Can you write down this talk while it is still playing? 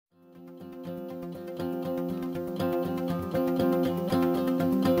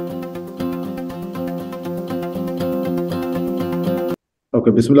Okay,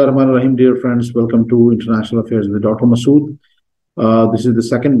 Bismillahirrahmanirrahim, dear friends. Welcome to International Affairs with Dr. Masood. This is the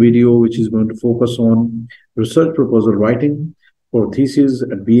second video, which is going to focus on research proposal writing for thesis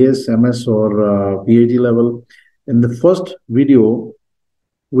at BS, MS, or PhD level. In the first video,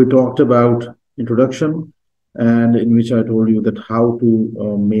 we talked about introduction, and in which I told you that how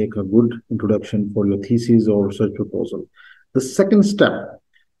to make a good introduction for your thesis or research proposal. The second step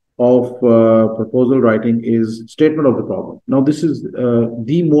of proposal writing is statement of the problem. Now, this is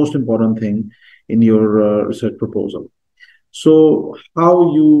the most important thing in your research proposal. So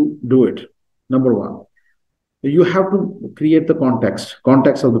how you do it? Number one, you have to create the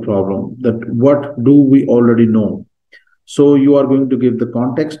context of the problem, that what do we already know. So you are going to give the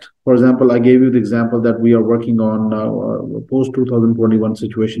context. For example, I gave you the example that we are working on post-2021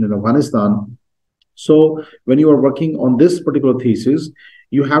 situation in Afghanistan. So when you are working on this particular thesis,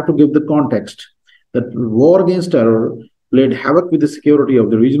 you have to give the context that war against terror played havoc with the security of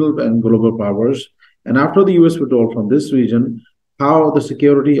the regional and global powers. And after the US withdrawal from this region, how the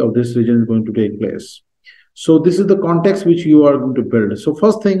security of this region is going to take place. So this is the context which you are going to build. So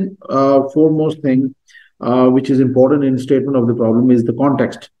first thing, foremost thing, which is important in statement of the problem is the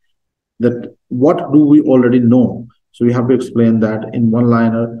context, that what do we already know. So you have to explain that in one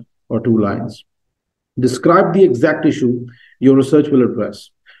liner or two lines. Describe the exact issue your research will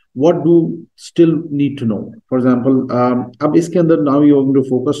address. What do still need to know? For example, now you are going to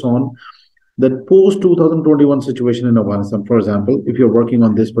focus on the post-2021 situation in Afghanistan, for example, if you're working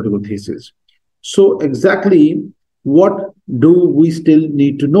on this particular thesis. So exactly what do we still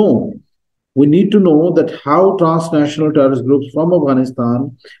need to know? We need to know that how transnational terrorist groups from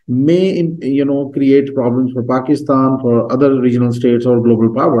Afghanistan may, create problems for Pakistan, for other regional states or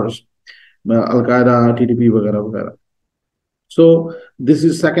global powers, Al-Qaeda, TTP, vagara, vagara. So this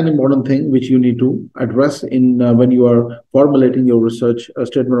is second important thing which you need to address in when you are formulating your research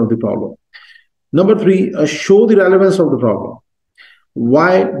statement of the problem. Number three, show the relevance of the problem.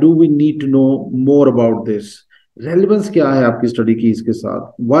 Why do we need to know more about this? Relevance क्या है आपकी study की इसके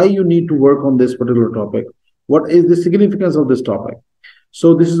साथ? Why you need to work on this particular topic? What is the significance of this topic?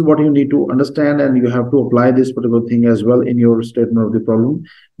 So this is what you need to understand, and you have to apply this particular thing as well in your statement of the problem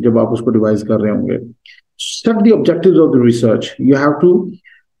जब आप उसको devise कर रहे होंगे. Set the objectives of the research. You have to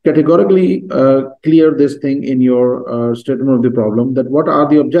categorically clear this thing in your statement of the problem, that what are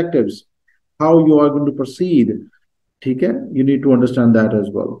the objectives, how you are going to proceed. ठीक है? You need to understand that as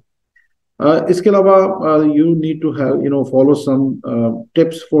well. इसके अलावा you need to have follow some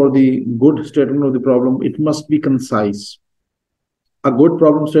tips for the good statement of the problem. It must be concise. A good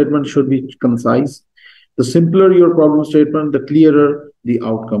problem statement should be concise. The simpler your problem statement, the clearer the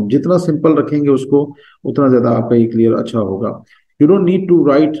outcome. जितना simple रखेंगे उसको, उतना ज़्यादा आपका ये clear अच्छा होगा. You don't need to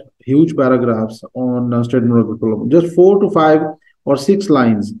write huge paragraphs on statement of the problem. Just 4 to 5 or 6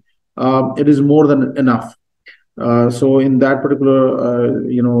 lines. It is more than enough. So in that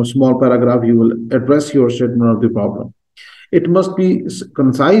particular, small paragraph, you will address your statement of the problem. It must be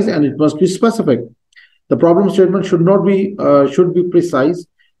concise and it must be specific. The problem statement should be precise,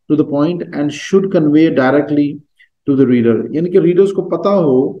 to the point, and should convey directly to the reader. यानी कि readers को पता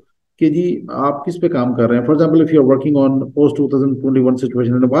हो कि जी आप किस पे काम कर रहे हैं. For example, if you are working on post-2021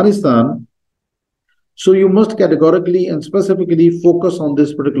 situation in Afghanistan, so you must categorically and specifically focus on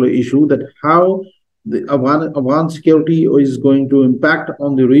this particular issue, that how the Afghan security is going to impact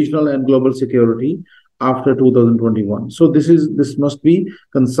on the regional and global security after 2021. So this must be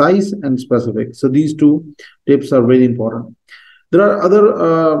concise and specific. So these two tips are very important. There are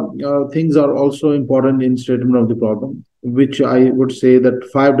other things are also important in statement of the problem, which I would say that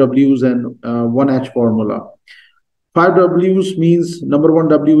 5 W's and 1 H formula. 5 W's means, number 1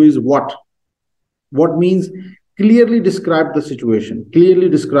 W is what. What means clearly describe the situation. Clearly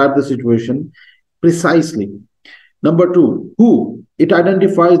describe the situation precisely. Number 2, who. It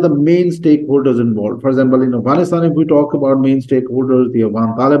identifies the main stakeholders involved. For example, in Afghanistan, if we talk about main stakeholders, the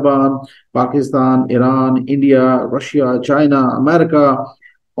Afghan Taliban, Pakistan, Iran, India, Russia, China, America,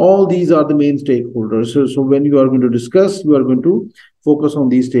 all these are the main stakeholders. So when you are going to discuss, you are going to focus on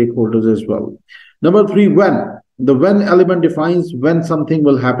these stakeholders as well. Number 3, when. The when element defines when something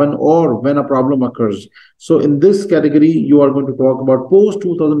will happen or when a problem occurs. So in this category, you are going to talk about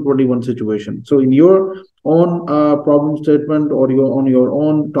post-2021 situation. So in your own problem statement or on your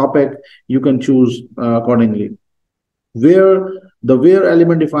own topic, you can choose accordingly. Where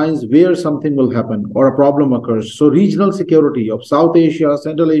element defines where something will happen or a problem occurs. So regional security of South Asia,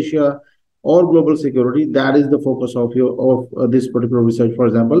 Central Asia, or global security, that is the focus of this particular research. For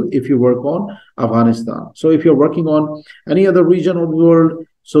example, if you work on Afghanistan. So if you're working on any other region of the world,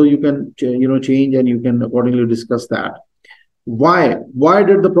 so you can change and you can accordingly discuss that. Why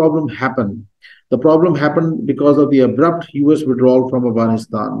did the problem happen? The problem happened because of the abrupt US withdrawal from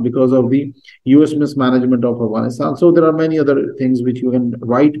Afghanistan, because of the US mismanagement of Afghanistan. So there are many other things which you can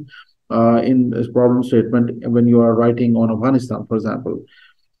write in this problem statement when you are writing on Afghanistan, for example.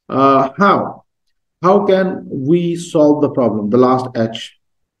 How? How can we solve the problem? The last H.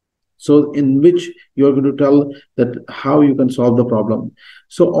 So in which you are going to tell that how you can solve the problem.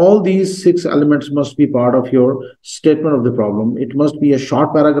 So all these six elements must be part of your statement of the problem. It must be a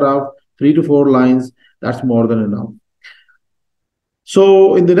short paragraph, 3 to 4 lines. That's more than enough.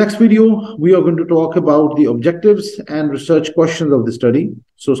 So in the next video, we are going to talk about the objectives and research questions of the study.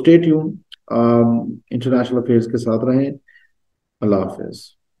 So stay tuned. International Affairs के साथ रहें. Allah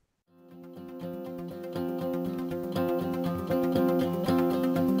Hafiz.